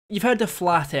You've heard of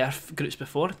flat earth groups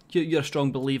before. You're a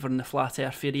strong believer in the flat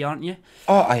earth theory, aren't you?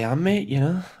 Oh, I am, mate, you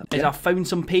know. I've found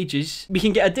some pages. We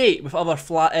can get a date with other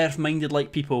flat earth minded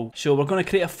like people. So we're going to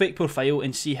create a fake profile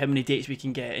and see how many dates we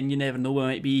can get. And you never know, we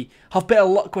might have better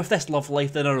luck with this love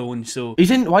life than our own. So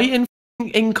why are you in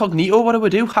incognito? What do we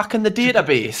do? Hacking the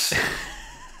database?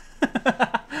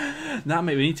 That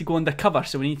mate, we need to go undercover,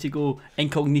 so we need to go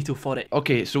incognito for it.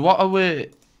 Okay, so what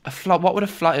would a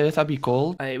flat earther be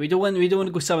called? We don't want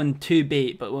to go something too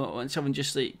bait, but we want something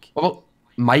just like. What about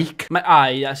Mike?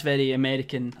 Aye, that's very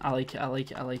American. I like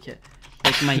it.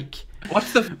 Like Mike.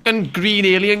 What's the fucking green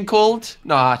alien called?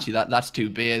 No, actually, that's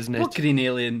too bait, isn't it? What green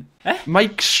alien? Eh?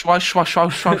 Mike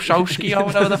Schwashowski or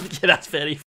whatever. Yeah, that's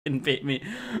very fucking bait, mate.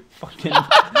 Fucking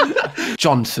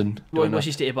Johnson. What's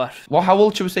his date of birth? How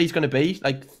old should we say he's going to be?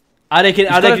 Like. I reckon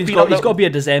he's got to be a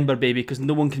December baby, because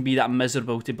no one can be that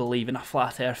miserable to believe in a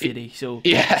flat earth theory. So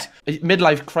yeah,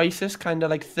 midlife crisis, kind of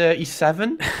like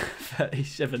 37.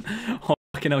 37. Oh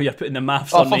fucking hell, you're putting the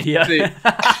maths on me here.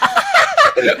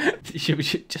 We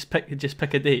should just pick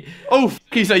a date. Oh,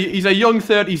 he's a young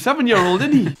 37-year-old,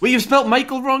 isn't he? Well, you've spelt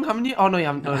Michael wrong, haven't you? Oh no, you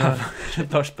haven't. No. I've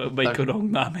not spelled Michael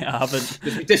wrong, nah, mate, I haven't.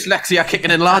 Dyslexia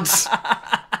kicking in, lads.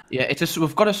 Yeah,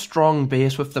 we've got a strong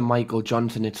base with the Michael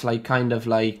Johnson. It's like kind of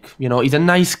like, you know, he's a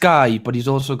nice guy, but he's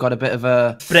also got a bit of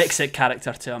a Brexit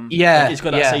character to him. Yeah, like he's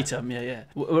got that side to him. Yeah.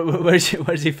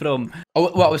 Where's he from?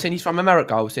 Oh, well, I was saying he's from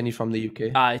America. I was saying he's from the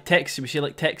UK. Aye, Texas. We say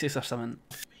like Texas or something.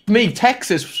 Me,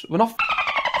 Texas. We're not.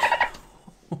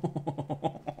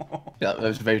 Yeah, that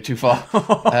was very too far.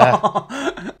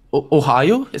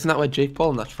 Ohio? Isn't that where Jake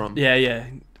Paul and that's from? Yeah.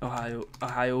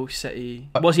 Ohio City.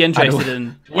 What's he interested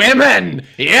in? Women!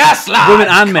 Yes, lads! Women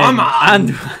and men. Come on.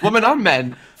 And women and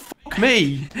men. Fuck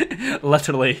me.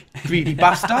 Literally. Greedy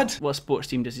bastard. What sports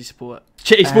team does he support?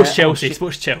 He supports Chelsea. He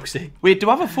supports Chelsea. Wait, do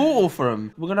I have a photo for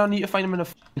him? We're gonna need to find him in a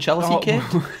Chelsea kit.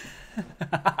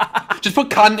 Just put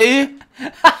Kante.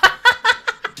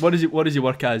 What does he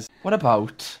work as? What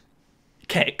about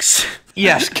Keks?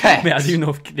 Yes, keks. Mate, I do know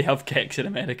if they have keks in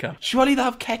America. Surely they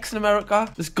have keks in America.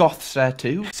 There's goths there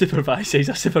too. Supervisor, he's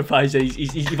a supervisor.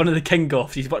 He's one of the king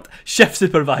goths. He's worked shift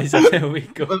supervisor. There we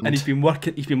go. And he's been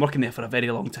working there for a very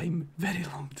long time. Very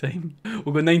long time.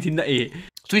 We'll go 1998.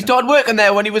 So he started working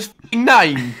there when he was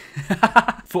 9.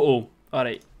 Photo. All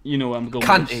right, you know what I'm going.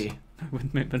 Kante. We're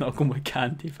not going with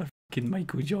Kante for fucking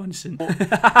Michael Johnson.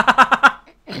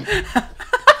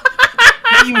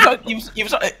 He was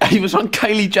on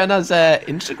Kylie Jenner's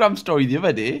Instagram story the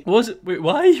other day. Was it? Wait,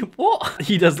 why? What?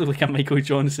 He does look like a Michael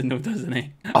Johnson though, doesn't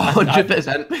he?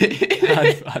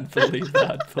 100%. I'd believe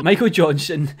that. Michael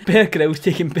Johnson, Bear Grylls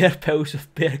taking bear pills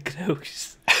with Bear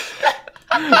Grylls.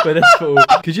 With this photo.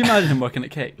 Could you imagine him working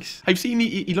at Kicks? I've seen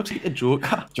he looks like a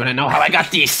Joker. Do you want to know how I got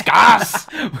these scars?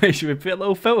 Wait, should we put a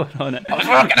little filter on it? I was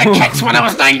working at Kicks when I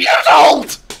was 9 years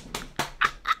old.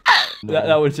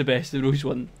 That was the best, the Rose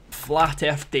one. Flat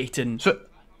Earth dating. So,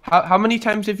 how many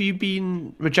times have you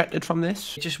been rejected from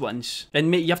this? Just once.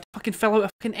 And mate, you have to fucking fill out a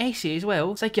fucking essay as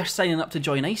well. It's like you're signing up to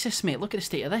join ISIS, mate. Look at the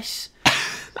state of this.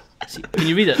 See, can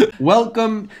you read it?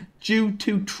 Welcome. Due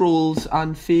to trolls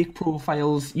and fake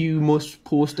profiles, you must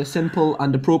post a simple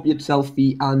and appropriate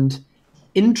selfie and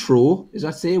intro, as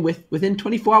I say, within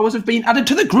 24 hours of being added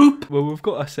to the group. Well, we've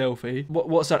got a selfie.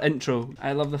 What's our intro?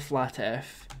 I love the flat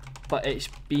Earth, but it's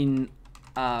been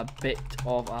a bit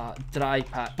of a dry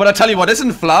patch. But I tell you what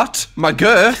isn't flat, my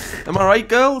girth. Am I right,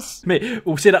 girls? Mate,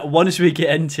 we'll say that once we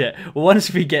get into it.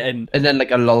 Once we get in. And then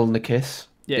like a lull and a kiss.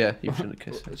 Yeah, you shouldn't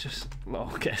kiss. It's just a little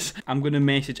kiss. I'm going to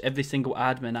message every single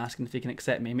admin asking if they can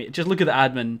accept me. Mate, just look at the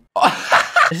admin.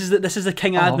 This is the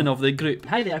king admin of the group.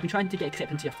 Hi there, I've been trying to get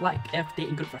accepted into your flat Earth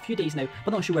dating group for a few days now,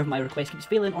 but not sure whether my request keeps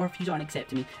failing or if you aren't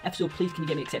accepting me. If so, please can you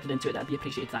get me accepted into it? That'd be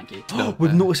appreciated, thank you.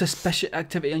 We've noticed suspicious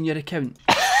activity on your account.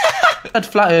 That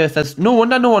flat earthers. No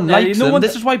wonder no one likes them.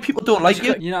 This is why people don't like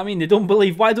you. You know what I mean? They don't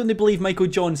believe. Why don't they believe Michael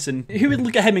Johnson? Who would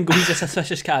look at him and go, he's a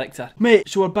suspicious character? Mate,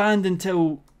 so we're banned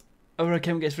until our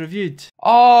account gets reviewed.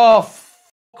 Oh,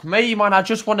 fuck me, man. I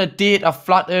just want to date a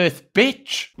flat earth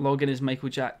bitch. Login is Michael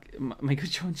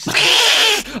Johnson.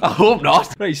 I hope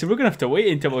not. Right, so we're going to have to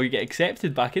wait until we get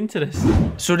accepted back into this.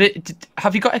 So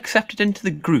have you got accepted into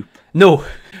the group? No.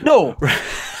 No.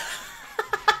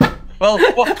 Well,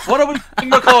 what are we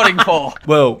recording for?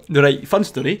 Well, right, fun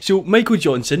story. So Michael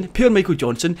Johnson, pure Michael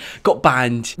Johnson, got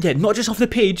banned. Yeah, not just off the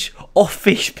page, off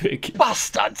Facebook.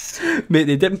 Bastards. Mate,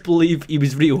 they didn't believe he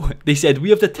was real. They said,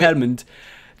 we have determined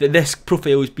that this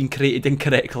profile has been created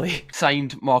incorrectly.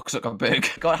 Signed, Mark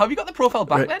Zuckerberg. God, have you got the profile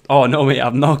back then? Oh no, mate,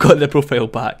 I've not got the profile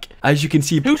back. As you can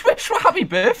see, Who's wished for a happy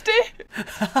birthday?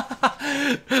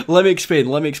 let me explain.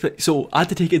 So I had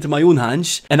to take it into my own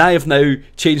hands, and I have now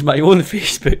changed my own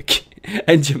Facebook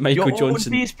into Michael Your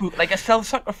Johnson. own Facebook, like a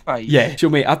self-sacrifice. Yeah, so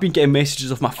mate, I've been getting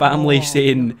messages of my family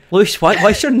saying, Lewis,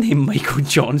 why's your name Michael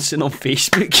Johnson on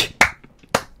Facebook?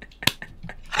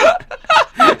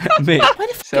 Mate,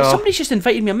 somebody's just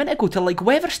invited me a minute ago to like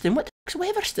Weatherston. What the fuck's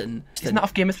Weatherston? Isn't that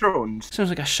off Game of Thrones? Sounds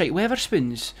like a shite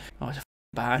Weatherspoons. Oh, it's a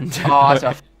band. Oh, it's a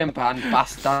f***ing band,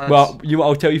 bastards. Well,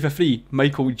 I'll tell you for free.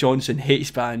 Michael Johnson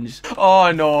hates bands.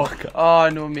 Oh no. Oh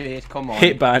no, mate, come on.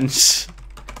 Hate bands.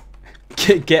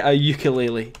 Get a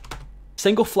ukulele.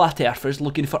 Single flat earthers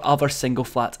looking for other single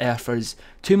flat earthers.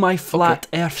 To my flat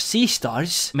earth sea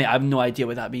stars. Mate, I have no idea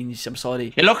what that means. I'm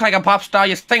sorry. You look like a pop star,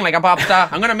 you sing like a pop star.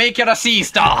 I'm gonna make you a sea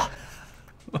star.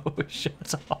 Oh,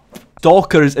 shut up.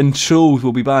 Stalkers and trolls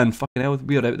will be banned. Fucking hell,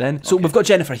 we're out then. So we've got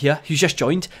Jennifer here, who's just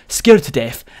joined. Scared to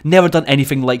death. Never done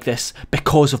anything like this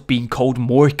because of being called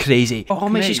more crazy. Oh,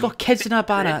 mate, she's got kids in her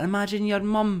banner. Imagine your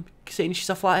mum saying she's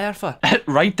a flat earther.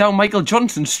 Right down Michael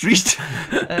Johnson Street.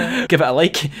 Give it a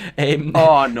like.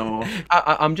 Oh no.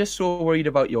 I'm just so worried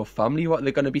about your family. What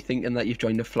they're going to be thinking that you've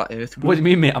joined a flat earth group. What do you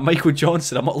mean, mate? I'm Michael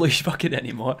Johnson. I'm not Lewis Buchan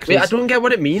anymore. Wait, I don't get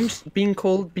what it means, being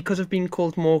called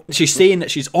more... She's saying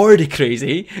that she's already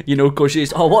crazy, you know, because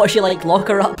she's, oh, what is she like, lock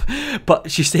her up?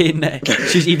 But she's saying that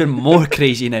she's even more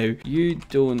crazy now. You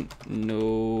don't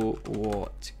know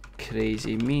what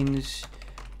crazy means.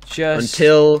 Just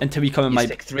until you come in my...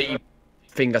 stick 3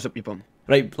 fingers up your bum.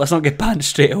 Right, let's not get banned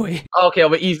straight away. Okay,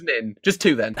 we're easing in. Just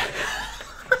 2 then.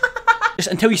 Just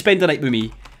until you spend the night with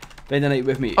me. Spend the night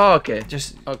with me. Oh, okay.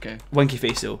 Just okay. Winky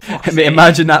face though. Mate,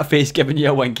 imagine that face giving you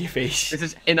a winky face. This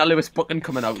is inner Lewis Buchan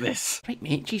coming out this. Right,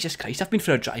 mate, Jesus Christ, I've been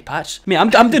through a dry patch. Mate, I'm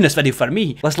doing this video for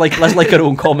me. Let's like our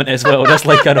own comment as well. Let's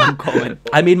like our own comment.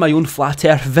 I made my own flat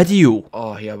earth video.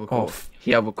 Oh, here we go.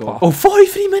 Here we go. Oh,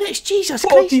 43 minutes, Jesus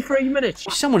Christ. 43 minutes.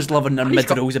 Someone's loving their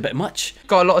mid-rolls a bit much.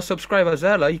 Got a lot of subscribers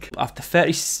there, like. After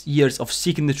 30 years of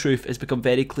seeking the truth, it's become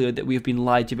very clear that we have been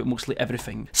lied to about mostly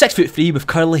everything. 6'3" with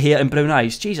curly hair and brown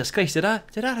eyes. Jesus Christ, did I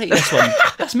write this one?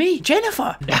 That's me,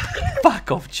 Jennifer.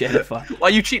 Fuck off, Jennifer. Why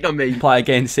are you cheating on me? Apply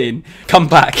again saying, come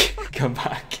back. Come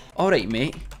back. Alright,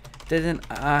 mate. Didn't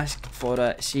ask for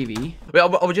a CV. Wait, I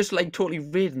was just like totally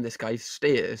reading this guy's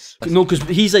status. No, because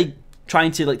he's like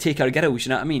trying to like take our girls, you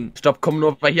know what I mean? Stop coming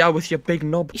over here with your big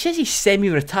knob. He says he's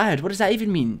semi-retired. What does that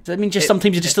even mean? Does that mean just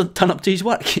sometimes you just don't turn up to his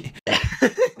work?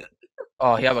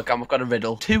 Oh, here we go. I've got a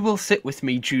riddle. 2 will sit with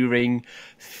me during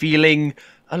feeling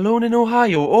alone in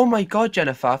Ohio. Oh my God,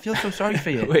 Jennifer, I feel so sorry for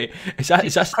you. Wait, is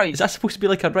that supposed to be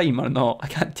like a rhyme or not? I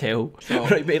can't tell. No.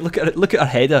 Right, mate, look at her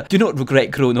header. Do not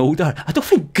regret growing older. I don't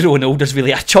think growing older's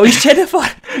really a choice, Jennifer.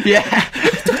 Yeah.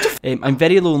 I'm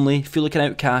very lonely, feel like an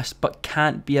outcast, but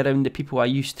can't be around the people I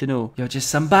used to know. You're just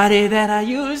somebody that I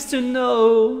used to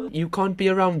know. You can't be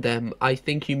around them. I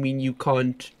think you mean you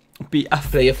can't be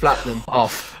play a flat them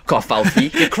off. Cough, Alfie.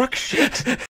 You crack shit.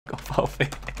 Cough, Alfie.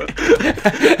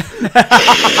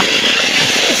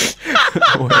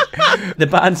 The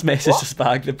band's messaged us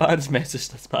back. The band's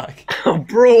messaged us back. Oh,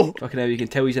 bro. Okay, now you can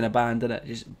tell he's in a band, innit?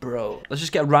 Just bro. Let's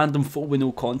just get a random photo with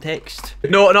no context.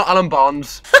 No, not Alan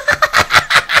Barnes.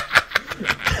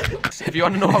 If you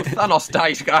want to know how Thanos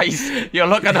dies, guys, you're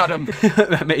looking at him.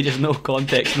 Mate, just no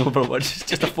context, no words.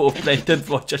 Just a photo of Brendan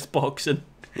Rodgers boxing.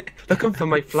 Looking for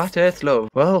my flat earth love.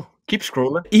 Well, keep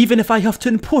scrolling. Even if I have to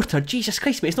import her, Jesus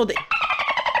Christ, mate, it's not the...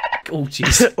 Oh,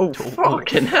 jeez. Oh,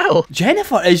 fucking hell.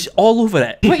 Jennifer is all over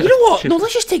it. Wait, you know what? No,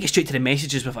 let's just take it straight to the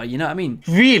messages with her, you know what I mean?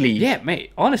 Really? Yeah,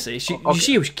 mate, honestly, you see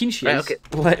how keen she is. Okay.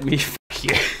 Let me f***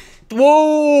 you.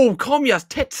 Whoa, calm your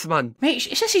tits, man. Mate,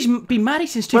 she says she's been married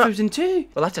since 2002.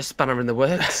 Well, that's a spanner in the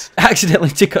works. I accidentally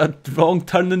took a wrong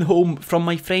turning home from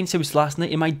my friend's house last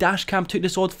night and my dash cam took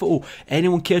this odd photo.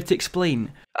 Anyone care to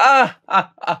explain?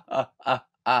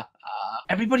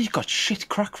 Everybody's got shit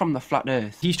crack from the flat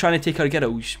earth. He's trying to take our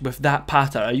girls with that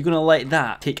patter. Are you going to let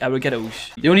that take our girls?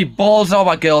 The only balls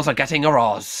our girls are getting are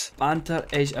ours. Banter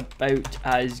is about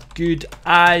as good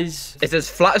as... It's as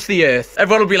flat as the earth.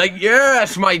 Everyone will be like,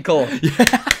 yes, Michael.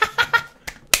 Yeah.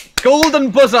 Golden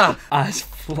buzzer. As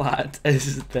flat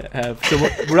as the earth. So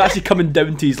we're actually coming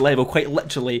down to his level, quite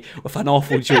literally, with an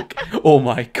awful joke. Oh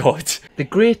my God. The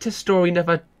greatest story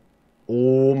never...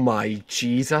 Oh my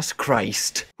Jesus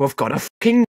Christ. We've got a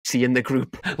fucking Nazi in the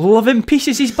group. Love in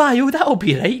pieces his bio, that'll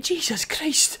be right. Jesus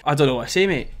Christ. I don't know what I say,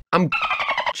 mate. I'm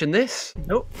watching this.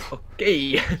 Nope.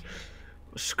 Okay.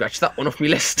 Scratch that one off my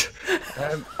list.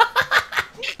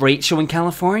 Rachel in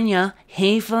California.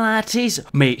 Hey, flatties.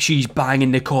 Mate, she's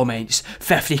banging the comments.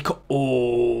 50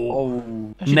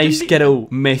 Oh. Nice girl.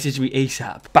 Message me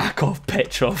ASAP. Back off,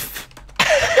 Petrov.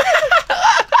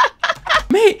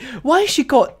 Mate, why has she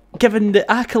got given the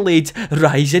accolade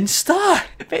Rising Star?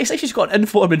 Mate, it's like she's got an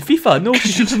inform in FIFA. No,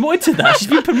 she's been promoted to that. She's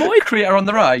been promoted. Creator on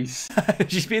the rise.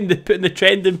 She's been put in the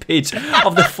trending page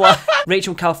of the flat.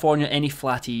 Rachel in California, any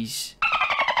flatties?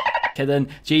 Kidding.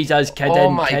 Jesus, kidding. Oh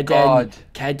my kidding, God.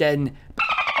 Kidding.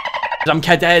 I'm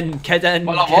kidding.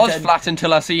 Well, I was flat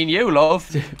until I seen you,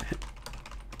 love.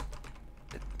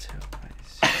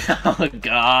 Oh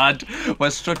God, we're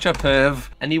such a perv.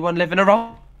 Anyone living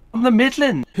around the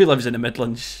Midlands? Who lives in the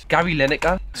Midlands? Gary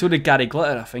Lineker. So did Gary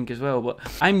Glitter, I think, as well. But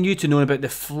I'm new to knowing about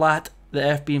the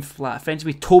Earth being flat. Friends of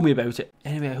me told me about it.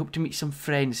 Anyway, I hope to meet some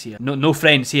friends here. No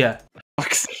friends here.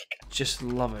 Fuck's sake. Just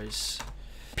lovers.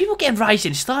 People getting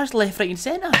rising stars left, right, and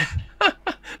centre.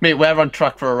 Mate, we're on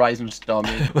track for a rising star,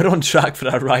 mate. We're on track for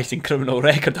a rising criminal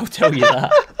record, I'll tell you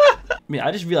that. Mate,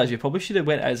 I just realised we probably should have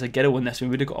went as a girl on this. We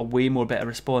would have got a way more better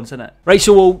response, innit? Right,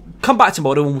 so we'll come back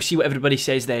tomorrow and we'll see what everybody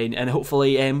says then, and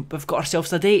hopefully we've got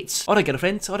ourselves a date, or a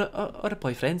girlfriend, or a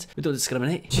boyfriend. We don't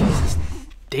discriminate. Jesus.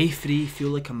 Day 3, feel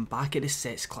like I'm back at the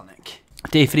sex clinic.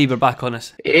 Day 3, we're back on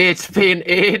us. It's been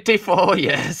 84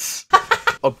 years.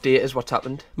 Update is what's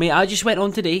happened. Mate, I just went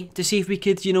on today to see if we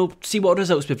could, see what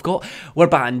results we've got. We're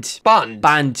banned. Banned?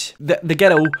 Banned. The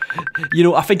girl,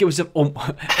 I think it was,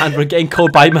 and we're getting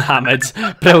called by Mohammed.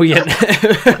 Brilliant.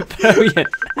 Brilliant.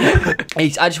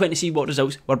 I just went to see what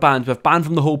results. We're banned. We've banned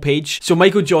from the whole page. So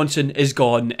Michael Johnson is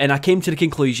gone, and I came to the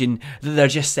conclusion that they're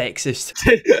just sexist.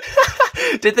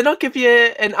 Did they not give you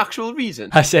an actual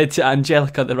reason? I said to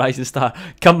Angelica, the rising star,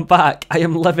 come back. I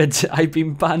am livid. I've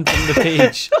been banned from the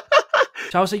page.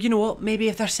 So I was like, you know what? Maybe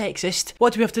if they're sexist,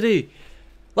 what do we have to do?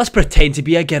 Let's pretend to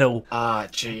be a girl. Ah,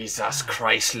 Jesus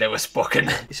Christ, Lewis Buchan.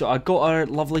 So I got our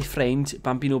lovely friend,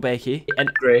 Bambino Becky.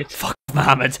 And great. Fuck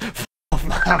Mohammed. Fuck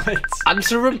Mohammed.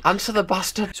 Answer him. Answer the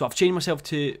bastard. So I've changed myself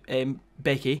to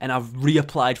Becky, and I've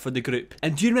reapplied for the group.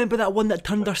 And do you remember that one that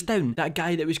turned us down? That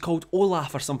guy that was called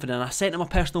Olaf or something, and I sent him a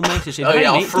personal message saying, "Hi, mate,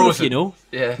 don't know if you know."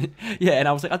 Yeah. Yeah, and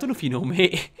I was like, I don't know if you know,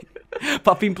 mate.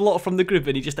 But I've been blocked from the group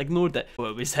and he just ignored it.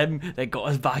 Well, it was him that got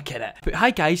us back in it. But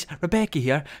hi guys, Rebecca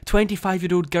here,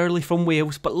 25-year-old girly from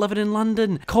Wales but living in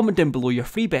London. Comment down below your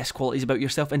 3 best qualities about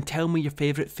yourself and tell me your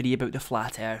favourite 3 about the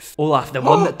flat earth. Olaf, the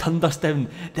one that turned us down,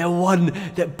 the one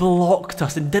that blocked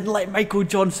us and didn't let Michael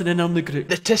Johnson in on the group.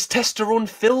 The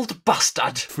testosterone-filled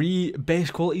bastard. 3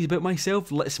 best qualities about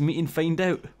myself, let's meet and find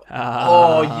out.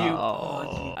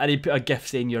 Oh. And he put a gif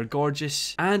saying you're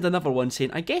gorgeous, and another one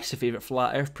saying, I guess the favourite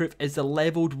flat earth proof is the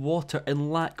levelled water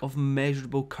and lack of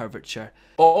measurable curvature.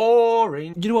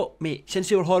 Boring. You know what, mate, since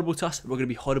they were horrible to us, we're going to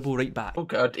be horrible right back. Oh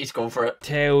God, he's going for it.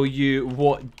 Tell you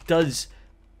what does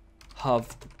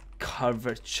have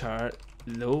curvature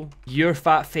though, your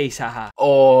fat face, haha.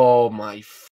 Oh my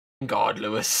God,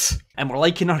 Lewis. And we're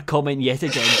liking our comment yet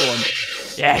again, go on.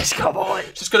 Yes, come on.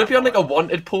 It's just going to be on like a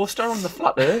wanted poster on the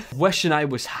flat earth. Wishing I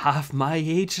was half my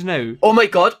age now. Oh my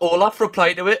God, Olaf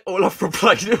replied to it. Olaf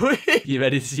replied to it. You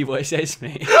ready to see what it says,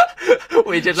 mate?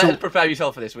 Wait, just let's prepare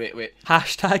yourself for this. Wait.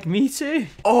 Hashtag me too.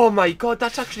 Oh my God,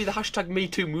 that's actually the hashtag Me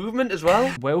Too movement as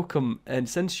well. Welcome, and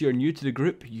since you're new to the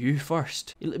group, you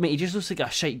first. Mate, he just looks like a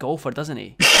shite golfer, doesn't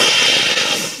he?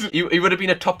 He would have been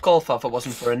a top golfer if it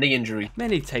wasn't for a knee injury.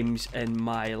 Many times in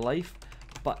my life,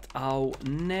 but I'll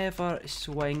never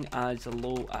swing as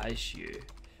low as you.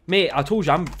 Mate, I told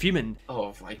you I'm fuming.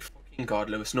 Oh my fucking God,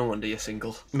 Lewis, no wonder you're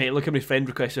single. Mate, look how many friend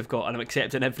requests I've got and I'm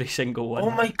accepting every single one. Oh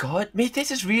my God, mate,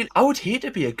 this is real. I would hate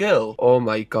to be a girl. Oh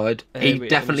my God. He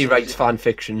definitely writes fan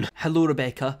fiction. Hello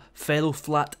Rebecca, fellow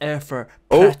flat earther,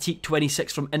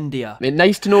 Pratik26 from India. Mate,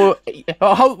 nice to know.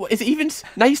 How is it even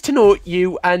nice to know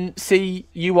you and see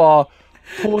you are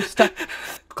poster.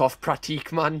 Fuck off,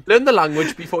 Pratik, man. Learn the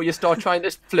language before you start trying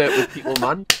to flirt with people,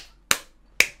 man.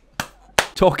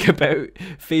 Talk about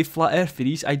fave flat earth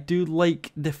theories. I do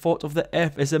like the thought of the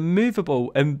earth is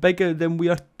immovable and bigger than we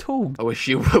are told. I wish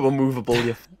you were movable,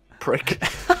 you prick.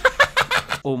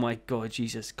 Oh my God,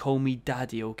 Jesus. Call me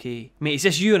daddy, okay? Mate, is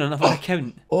this you on another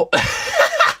account? Oh.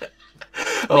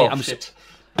 Mate, Shit.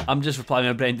 I'm just replying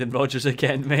to Brendan Rodgers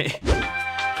again, mate.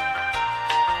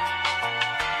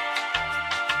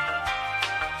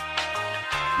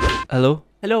 Hello?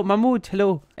 Hello, Mahmood.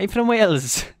 Hello. I'm from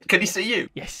Wales. Can he see you?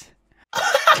 Yes. Oh,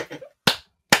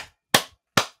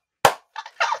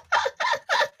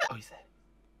 he's there.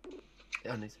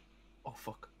 Yeah, oh,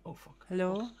 fuck. Oh, fuck.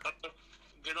 Hello?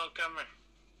 Get on camera.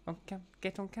 Okay,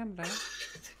 get on camera.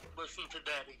 Listen to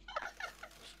daddy.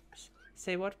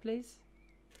 Say what, please?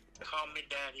 Call me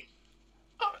daddy.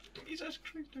 Jesus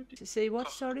Christ. To say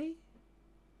what, sorry?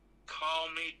 Call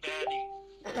me daddy.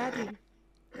 Daddy.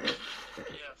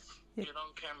 Yes. Get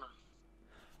on camera.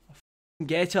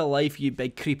 Get a life, you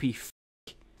big creepy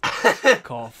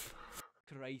fuck off.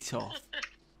 Right off.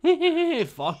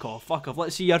 Fuck off, fuck off.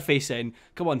 Let's see your face then.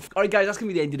 Come on. Alright guys, that's going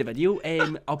to be the end of the video.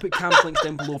 I'll put Cam's links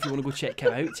down below if you want to go check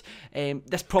him out.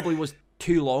 This probably was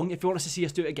too long. If you want us to see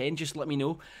us do it again, just let me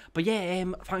know. But yeah,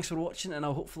 thanks for watching, and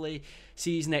I'll hopefully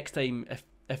see you next time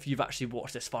if you've actually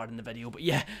watched this far in the video. But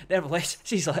yeah, nevertheless,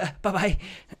 see you later. Bye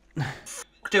bye.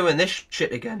 Doing this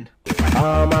shit again.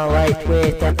 I'm alright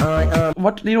with an eye.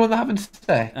 What do you know what they haven't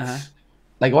said?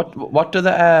 Like what do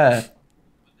they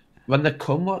when they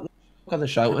come, what are they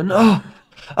shouting?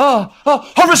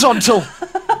 Horizontal!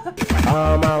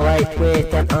 I'm alright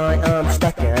with an eye. I'm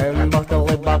stacking bottle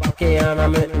of bucky and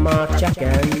I'm at my checking.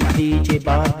 DJ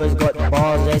Barber's got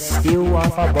bars of steel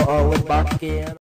off a bottle of bucky.